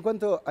 Y en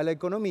cuanto a la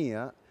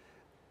economía,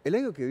 el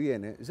año que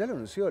viene, ya lo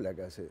anunció la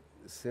CASE,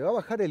 se va a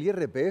bajar el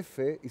IRPF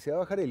y se va a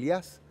bajar el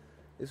IAS.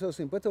 Esos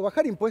impuestos,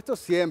 bajar impuestos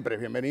siempre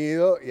es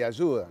bienvenido y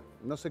ayuda.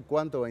 No sé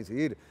cuánto va a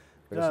incidir,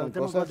 pero Claro, son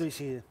tenemos cosas, cuánto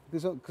incide.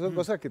 son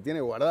cosas que tiene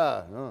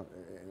guardadas, ¿no?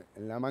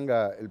 En la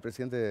manga el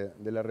presidente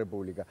de la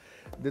República.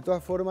 De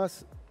todas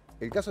formas,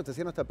 el caso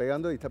Astesiano está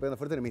pegando y está pegando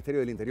fuerte en el Ministerio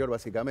del Interior,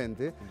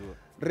 básicamente.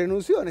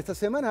 Renunció en esta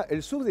semana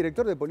el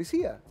subdirector de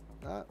policía.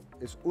 ¿Ah?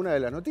 Es una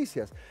de las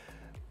noticias.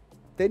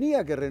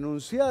 Tenía que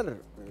renunciar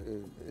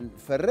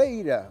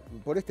Ferreira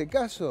por este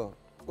caso.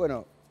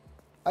 Bueno,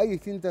 hay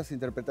distintas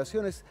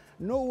interpretaciones.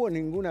 No hubo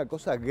ninguna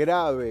cosa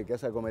grave que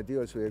haya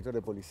cometido el subdirector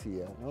de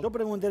policía, ¿no? Yo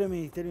pregunté en el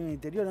Ministerio del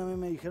Interior, a mí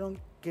me dijeron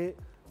que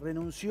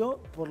renunció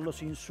por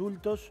los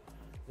insultos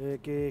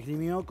que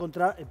esgrimió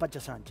contra Pacha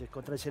Sánchez,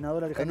 contra el senador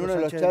En Alejandro uno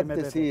de los Sánchez chats del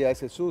MPP. decía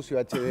ese sucio,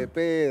 HDP,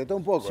 de todo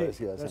un poco Sí,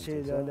 decía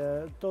Sánchez, sí,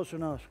 ¿no? todos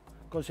unos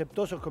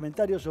conceptuosos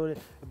comentarios sobre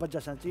Pacha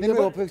Sánchez. De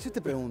nuevo, pero yo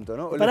te pregunto,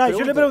 ¿no? Pará,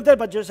 yo le pregunté al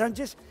Pacha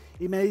Sánchez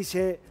y me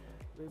dice,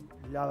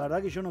 la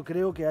verdad que yo no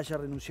creo que haya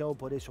renunciado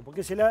por eso,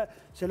 porque se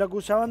le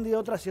acusaban de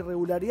otras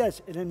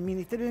irregularidades. En el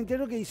Ministerio del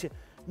Interior que dice,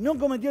 no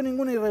cometió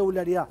ninguna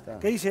irregularidad. Está.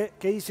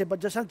 Que dice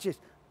Pacha Sánchez,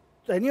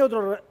 tenía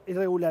otras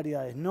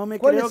irregularidades. No me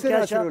 ¿Cuáles creo que eran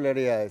las haya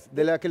irregularidades?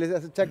 De las que les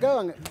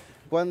achacaban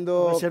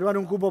cuando reservar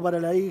un cupo para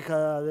la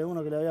hija de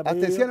uno que le había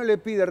pedido. Astesiano le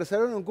pide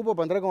reservar un cupo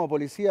para entrar como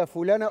policía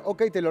fulana,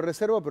 ok, te lo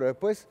reservo, pero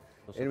después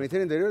el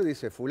Ministerio del Interior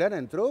dice, fulana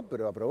entró,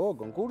 pero aprobó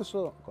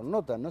concurso con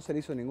nota, no se le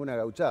hizo ninguna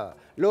gauchada.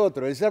 Lo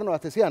otro, el yerno de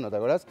Astesiano, ¿te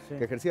acordás? Sí.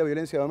 Que ejercía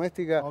violencia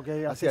doméstica Ok,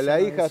 hacia la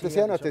hija de decía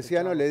Astesiano. que yo te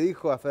Astesiano echaba. le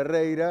dijo a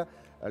Ferreira,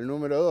 al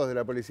número 2 de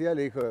la policía,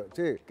 le dijo,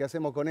 che, ¿qué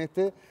hacemos con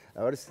este?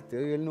 A ver si te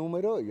doy el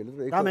número. Y el otro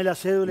le dijo, Dame la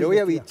cédula le y voy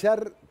a investiga.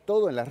 bichar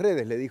todo en las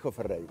redes, le dijo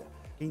Ferreira.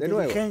 Que De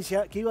nuevo.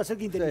 inteligencia, que iba a ser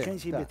que Sí, inteligencia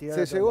está.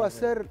 investigara. Se llegó todo. a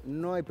hacer,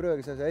 no hay prueba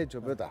que se haya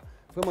hecho, pero está.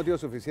 Fue motivo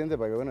suficiente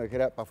para que bueno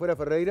dijera para afuera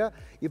Ferreira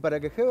y para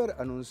que Heber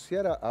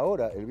anunciara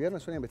ahora, el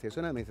viernes, una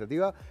investigación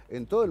administrativa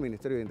en todo el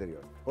Ministerio de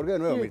Interior. Porque de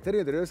nuevo, Sí. el Ministerio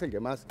de Interior es el que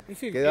más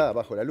Es el queda que-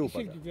 bajo la lupa.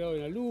 Es el acá. que quedó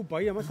en la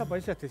lupa. Y además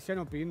aparece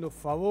Astesiano pidiendo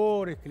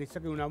favores, que le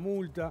saquen una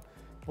multa,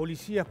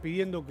 policías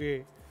pidiendo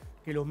que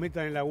los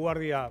metan en la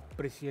guardia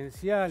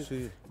presidencial.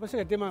 Sí. Lo que pasa es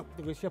que el tema,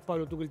 lo que decías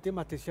Pablo, tú que el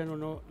tema Astesiano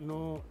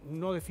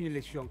no define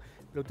elección.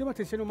 Pero el tema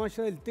Astesiano, más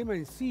allá del tema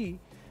en sí,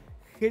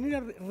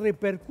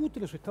 repercute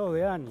en los estados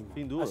de ánimo.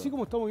 Sin duda. Así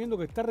como estamos viendo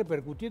que está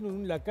repercutiendo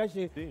en la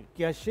calle, Sí.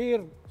 que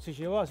ayer se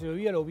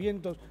bebía los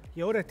vientos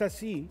y ahora está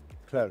así.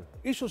 Claro.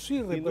 Eso sí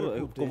Sin duda,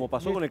 repercute. como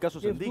pasó Y con el caso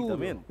y es Sendic duro.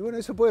 también. Y bueno,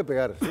 eso puede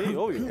pegar. Sí,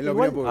 obvio. En la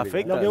Igual, opinión pública.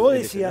 afecta. Lo que vos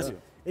el decías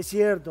escenario. es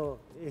cierto,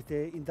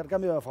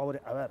 intercambio de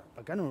favores. A ver,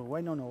 acá en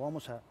Uruguay no nos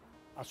vamos a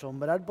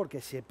asombrar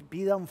porque se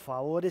pidan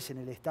favores en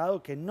el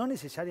Estado que no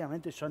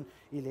necesariamente son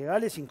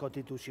ilegales,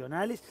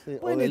 inconstitucionales, Sí,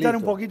 pueden o estar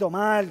un delitos. poquito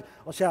mal,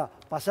 o sea,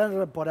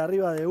 pasar por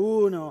arriba de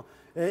uno,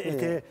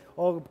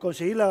 o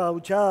conseguir la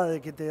gauchada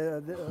de que te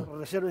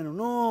reserven un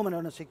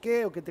número, no sé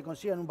qué, o que te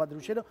consigan un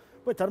patrullero,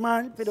 puede estar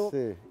mal, pero Sí,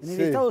 en el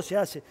sí. Estado se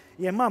hace.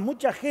 Y es más,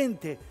 mucha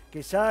gente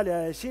que sale a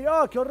decir,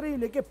 ¡ah, qué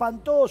horrible, qué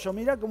espantoso!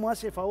 Mirá cómo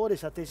hace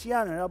favores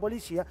Astesiano en la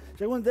policía.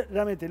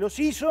 Seguramente los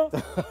hizo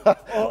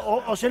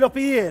o se los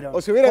pidieron. O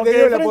si hubiera Porque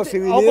tenido el la Frente-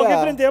 posibilidad. O porque el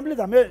Frente Amplio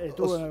también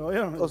estuvo en el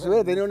gobierno. O si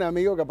hubiera tenido un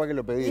amigo capaz que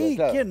lo pedía. ¿Y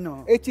claro. quién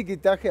no? Es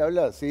chiquitaje,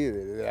 habla sí,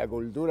 de la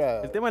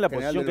cultura. El tema es la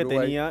general posición del que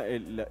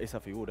Uruguay. tenía esa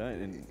figura.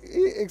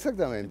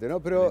 Exactamente, ¿no?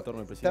 en Pero el entorno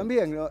del presidente.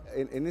 también ¿no?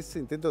 en ese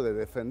intento de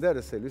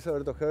defenderse, Luis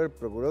Alberto Heber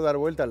procuró dar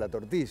vuelta a la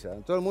tortilla.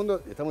 Todo el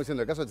mundo, estamos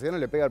diciendo, el caso Astesiano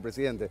le pega al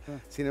presidente.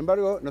 Sin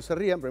embargo, no se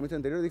rían, pero el ministro del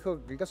Interior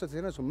dijo que el caso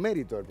Astesiano es un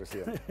mérito del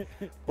presidente.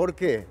 ¿Por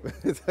qué?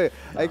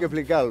 Hay que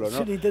explicarlo, Es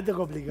 ¿no? un intento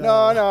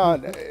complicado.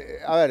 No,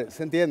 a ver,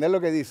 se entiende, es lo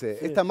que dice.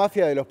 Esta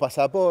mafia de los La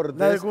pasaportes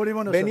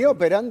descubrimos nosotros. venía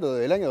operando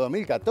desde el año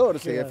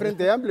 2014 y el Claro.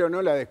 Frente Amplio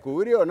no la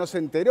descubrió, no se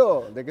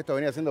enteró de que esto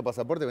venía haciendo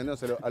pasaporte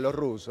vendiéndoselo a los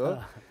rusos.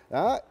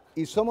 ¿Ah?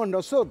 y somos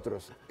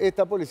nosotros,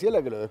 esta policía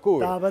la que lo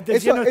descubre.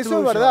 Eso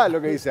Es verdad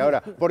lo que dice.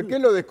 Ahora, ¿por qué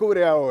lo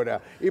descubre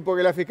ahora? Y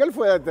porque la fiscal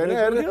fue a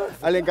detener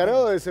al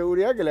encargado de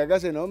seguridad que la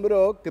calle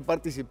nombró que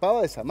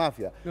participaba de esa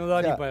mafia. No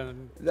da ni para...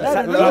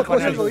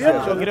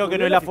 Yo creo que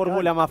no es la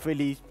fórmula más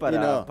feliz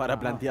para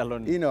plantearlo.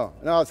 Y no,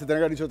 se tendría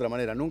que haber dicho de otra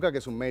manera. Nunca, que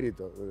es un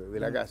mérito de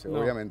la calle,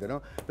 obviamente,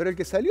 ¿no? Pero el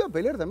que salió a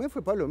pelear también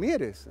fue Pablo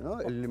Mieres, ¿no?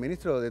 El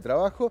ministro de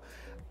Trabajo,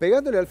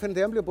 pegándole al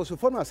Frente Amplio por su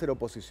forma de hacer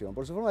oposición,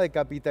 por su forma de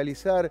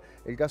capitalizar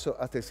el caso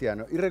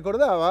astesiano. Y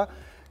recordaba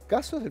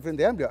casos del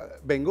Frente Amplio.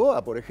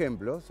 Bengoa, por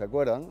ejemplo, ¿se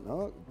acuerdan?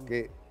 ¿No?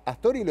 Que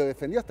Astori lo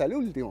defendió hasta el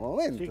último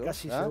momento. Sí,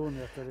 casi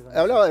segundo.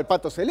 Hablaba del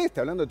Pato Celeste,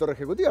 hablando de Torre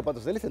Ejecutiva. Pato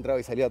Celeste entraba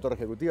y salía a Torre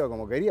Ejecutiva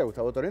como quería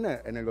Gustavo Torena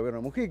en el gobierno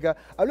de Mujica.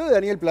 Habló de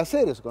Daniel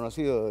Placeres,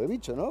 conocido de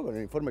Bicho, ¿no? Con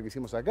el informe que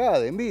hicimos acá,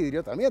 de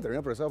Envidrio, también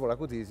terminó procesado por la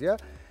justicia.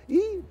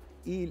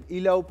 Y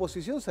la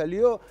oposición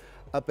salió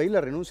a pedir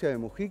la renuncia de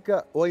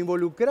Mujica o a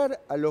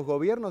involucrar a los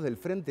gobiernos del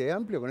Frente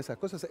Amplio con esas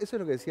cosas. Eso es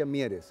lo que decía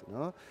Mieres,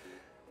 ¿no?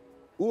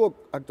 Hubo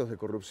actos de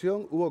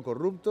corrupción, hubo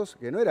corruptos,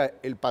 que no era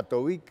el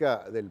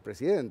patovica del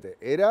presidente,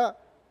 era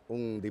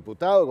un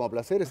diputado como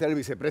Placeres, era el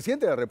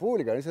vicepresidente de la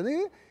República.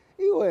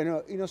 Y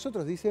bueno, y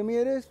nosotros, dice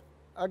Mieres,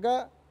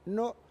 acá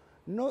no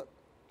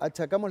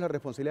achacamos la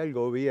responsabilidad al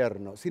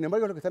gobierno. Sin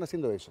embargo, es lo que están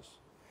haciendo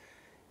ellos.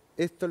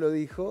 Esto lo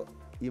dijo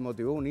y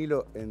motivó un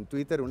hilo en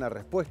Twitter, una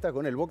respuesta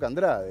con el Boca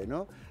Andrade,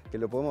 ¿no? Que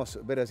lo podemos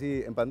ver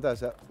así en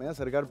pantalla. Me voy a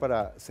acercar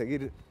para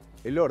seguir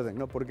el orden,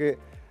 ¿no? Porque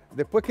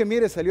después que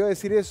Mieres salió a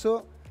decir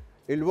eso,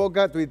 el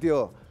Boca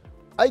tuiteó: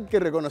 hay que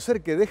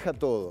reconocer que deja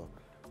todo.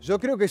 Yo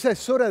creo que ya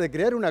es hora de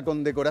crear una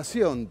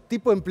condecoración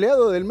tipo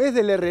empleado del mes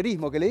del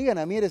herrerismo. Que le digan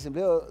a Mieres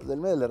empleado del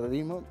mes del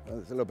herrerismo,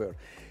 es lo peor.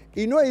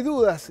 Y no hay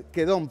dudas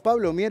que don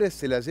Pablo Mieres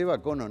se la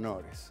lleva con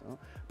honores, ¿no?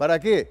 ¿Para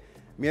qué?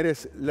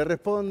 Mieres le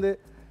responde: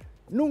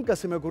 nunca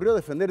se me ocurrió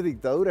defender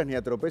dictaduras ni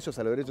atropellos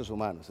a los derechos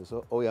humanos.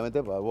 Eso,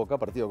 obviamente, para Boca,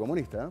 Partido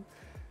Comunista, ¿no?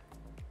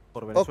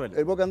 Por Venezuela.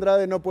 El Boca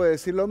Andrade no puede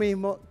decir lo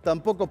mismo,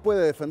 tampoco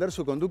puede defender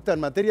su conducta en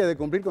materia de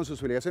cumplir con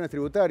sus obligaciones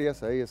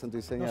tributarias. Ahí es Santo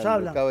y Seña,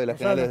 el cabo de las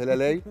canales de la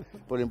ley,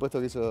 por el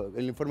impuesto que hizo,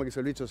 el informe que hizo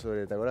el Bicho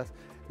sobre, ¿te acordás?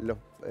 Los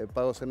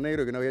pagos en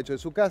negro que no había hecho de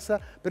su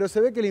casa, pero se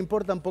ve que le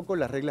importan poco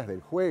las reglas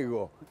del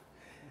juego.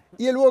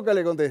 Y el Boca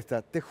le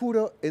contesta: te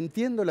juro,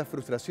 entiendo la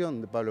frustración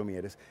de Pablo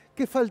Mieres.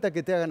 ¿Qué falta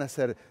que te hagan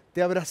hacer?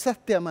 Te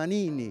abrazaste a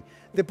Manini,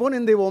 te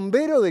ponen de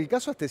bombero del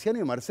caso Astesiano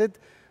y Marcet.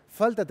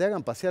 Falta te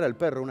hagan pasear al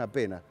perro, una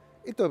pena.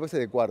 Esto me parece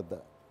de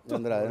cuarta,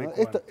 Andrade, ¿no?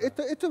 Esto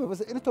me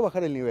parece, en esto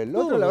bajar el nivel. Lo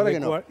otro, la verdad que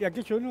no. ¿Y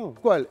aquello no?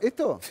 ¿Cuál?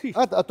 ¿Esto? Sí.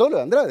 A todo lo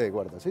de Andrade de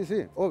cuarta, sí,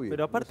 obvio.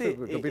 Pero aparte,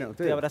 no sé, ¿qué opinan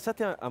ustedes? te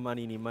abrazaste a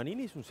Manini.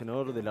 Manini es un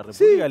senador de la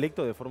República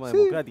electo de forma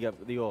democrática.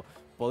 Digo,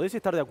 podés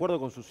estar de acuerdo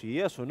con sus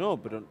ideas o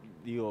no, pero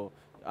digo,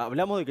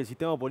 hablamos de que el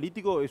sistema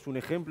político es un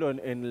ejemplo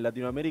en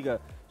Latinoamérica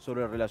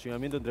sobre el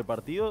relacionamiento entre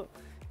partidos.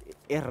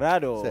 Es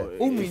raro. Sí.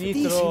 Un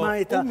ministro,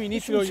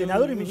 un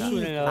senador y un ministro.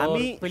 senador, a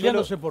mí,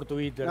 peleándose por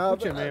Twitter. No,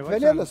 escúcheme.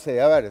 peleándose,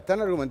 a ver,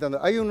 están argumentando.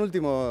 Hay un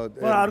último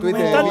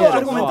argumentando.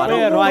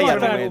 No hay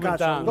argumento.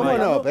 ¿Cómo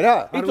no?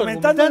 Esperá.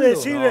 Argumentando de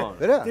decir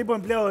tipo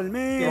empleado del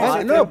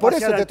mes. No, por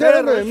eso te estoy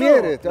hablando de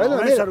Mieres.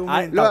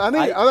 A mí,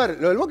 a ver,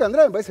 lo del Boca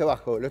Andrade me parece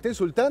bajo. Lo está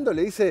insultando,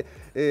 le dice,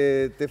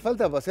 te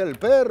falta pasear el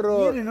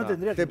perro,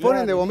 te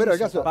ponen de bombero al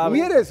caso.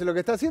 Mieres lo que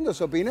está haciendo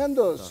es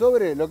opinando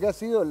sobre lo que han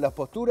sido las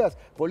posturas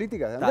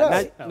políticas de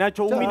Andrade.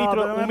 Nacho, un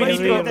ministro acá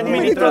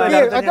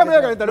me voy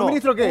a calentar. ¿Un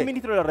ministro qué? Un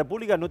ministro de la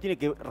República no tiene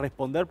que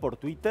responder por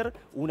Twitter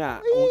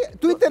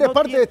Twitter es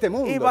parte de este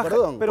mundo,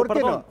 perdón. Pero ¿Por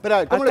qué no?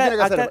 Esperá, ¿cómo lo tiene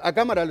que hacer? ¿A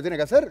cámara lo tiene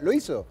que hacer? ¿Lo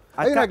hizo?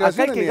 Acá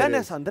el que gana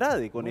es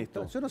Andrade con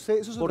esto. Yo no sé,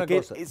 eso es otra porque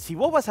cosa. Si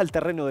vos vas al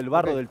terreno del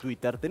barro del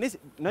Twitter, tenés,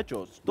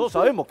 Nacho, todos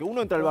sabemos que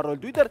uno entra al barro del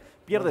Twitter,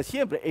 pierde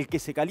siempre. El que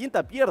se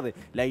calienta pierde.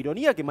 La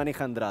ironía que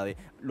maneja Andrade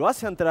lo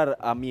hace entrar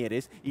a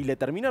Mieres y le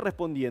termina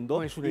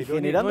respondiendo y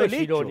generando el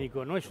hecho.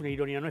 Irónico, no es una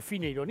ironía, no es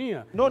fina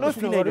ironía. No es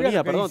fina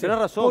ironía, perdón, tenés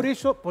razón.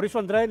 Por eso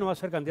Andrade no va a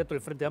ser candidato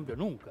del Frente Amplio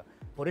nunca.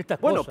 Por estas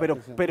cosas. Bueno,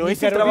 pero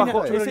ese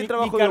trabajo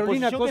de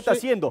oposición que está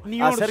haciendo.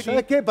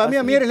 ¿Sabes qué? Para mí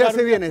a Mieres le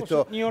hace bien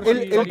esto.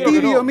 El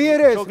tibio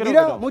Mieres,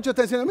 mirá, muchos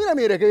están diciendo, mira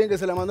Mieres, qué bien que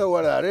se la mandó a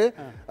guardar, ¿eh?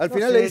 Al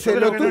final le dice,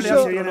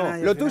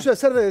 lo tuyo es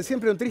ser desde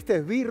siempre un triste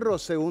esbirro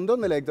segundón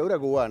de la dictadura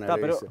cubana,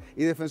 le dice.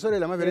 Y defensor de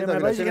la más violenta de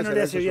las relaciones. Me parece que no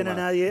le hace bien a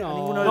nadie, a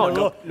ninguno de los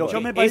dos.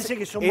 Yo me parece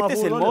que son más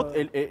burdos.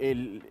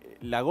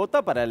 La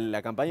gota para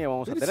la campaña que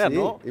vamos a tener,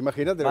 ¿no?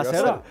 Imagínate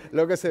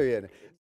lo que se viene.